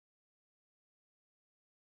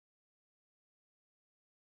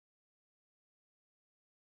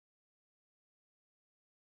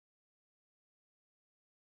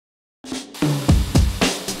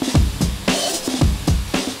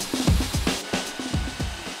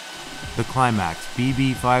The Climax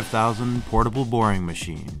BB5000 portable boring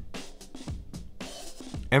machine.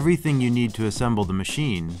 Everything you need to assemble the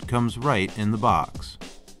machine comes right in the box.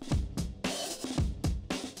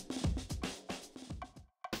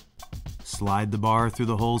 Slide the bar through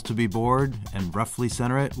the holes to be bored and roughly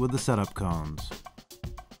center it with the setup cones.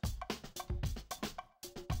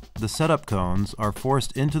 The setup cones are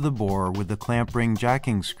forced into the bore with the clamp ring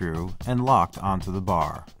jacking screw and locked onto the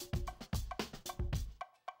bar.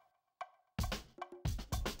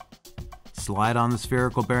 Slide on the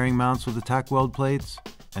spherical bearing mounts with the tack weld plates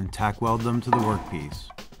and tack weld them to the workpiece.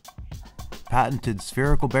 Patented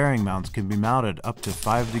spherical bearing mounts can be mounted up to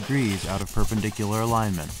 5 degrees out of perpendicular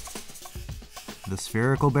alignment. The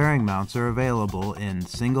spherical bearing mounts are available in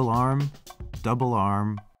single arm, double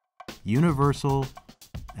arm, universal,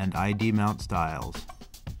 and ID mount styles.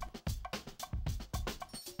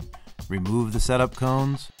 Remove the setup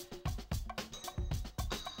cones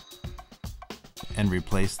and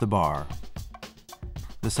replace the bar.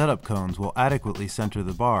 The setup cones will adequately center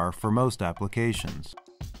the bar for most applications.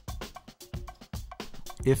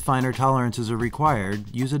 If finer tolerances are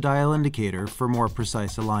required, use a dial indicator for more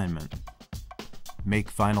precise alignment. Make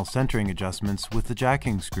final centering adjustments with the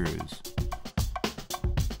jacking screws.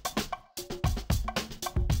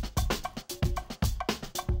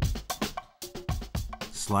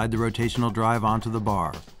 Slide the rotational drive onto the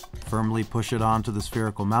bar, firmly push it onto the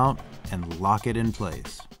spherical mount, and lock it in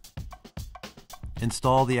place.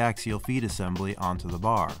 Install the axial feed assembly onto the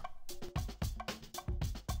bar.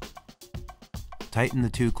 Tighten the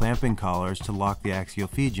 2 clamping collars to lock the axial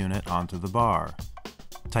feed unit onto the bar.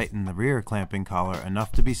 Tighten the rear clamping collar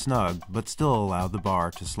enough to be snug, but still allow the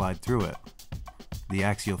bar to slide through it. The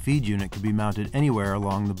axial feed unit can be mounted anywhere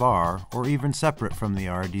along the bar or even separate from the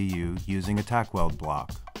RDU using a tack weld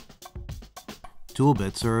block. Tool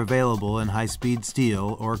bits are available in high-speed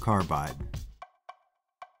steel or carbide.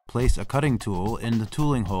 Place a cutting tool in the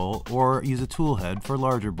tooling hole or use a tool head for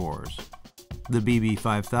larger bores. The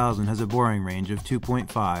BB5000 has a boring range of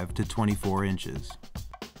 2.5 to 24 inches.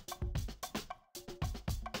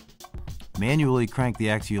 Manually crank the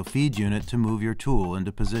axial feed unit to move your tool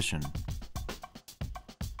into position.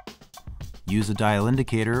 Use a dial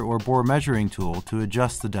indicator or bore measuring tool to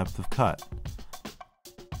adjust the depth of cut.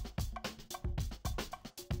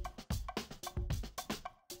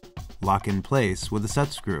 Lock in place with a set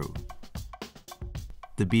screw.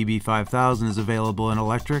 The BB5000 is available in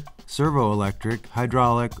electric, servo-electric,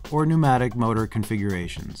 hydraulic, or pneumatic motor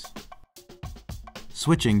configurations.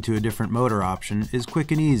 Switching to a different motor option is quick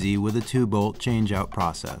and easy with a 2-bolt change-out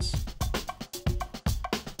process.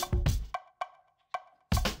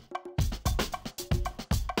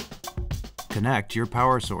 Connect your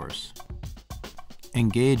power source.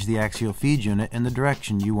 Engage the axial feed unit in the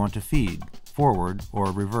direction you want to feed, forward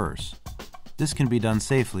or reverse. This can be done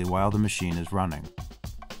safely while the machine is running.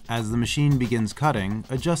 As the machine begins cutting,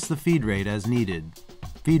 adjust the feed rate as needed.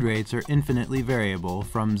 Feed rates are infinitely variable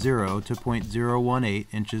from 0 to 0.018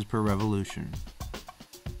 inches per revolution.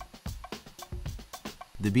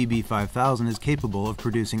 The BB5000 is capable of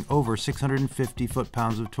producing over 650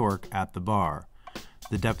 foot-pounds of torque at the bar.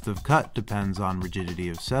 The depth of cut depends on rigidity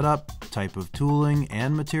of setup, type of tooling,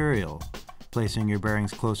 and material. Placing your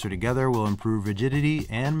bearings closer together will improve rigidity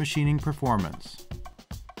and machining performance.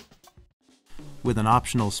 With an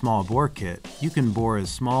optional small bore kit, you can bore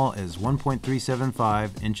as small as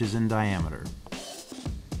 1.375 inches in diameter.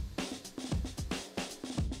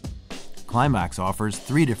 Climax offers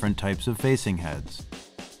 3 different types of facing heads.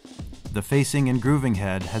 The facing and grooving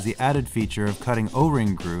head has the added feature of cutting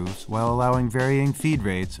O-ring grooves while allowing varying feed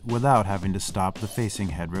rates without having to stop the facing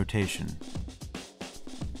head rotation.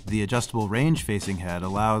 The adjustable range facing head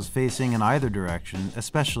allows facing in either direction,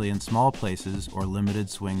 especially in small places or limited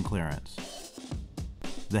swing clearance.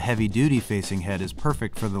 The heavy-duty facing head is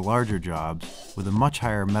perfect for the larger jobs, with a much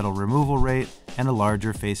higher metal removal rate and a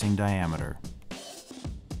larger facing diameter.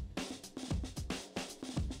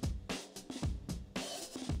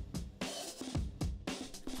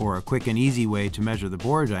 For a quick and easy way to measure the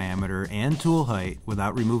bore diameter and tool height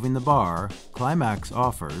without removing the bar, Climax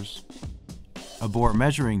offers a bore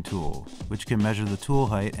measuring tool, which can measure the tool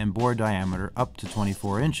height and bore diameter up to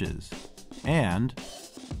 24 inches, and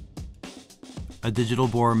a digital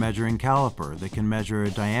bore measuring caliper that can measure a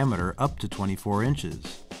diameter up to 24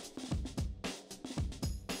 inches.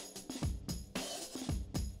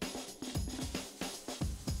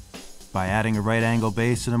 By adding a right angle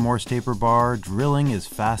base and a Morse taper bar, drilling is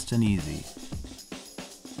fast and easy.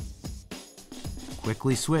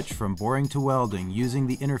 Quickly switch from boring to welding using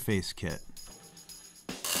the interface kit.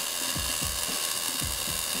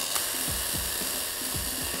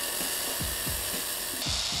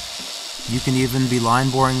 You can even be line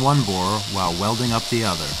boring one bore while welding up the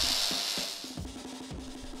other.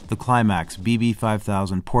 The Climax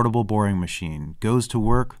BB5000 portable boring machine goes to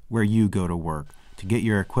work where you go to work to get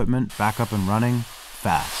your equipment back up and running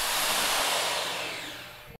fast.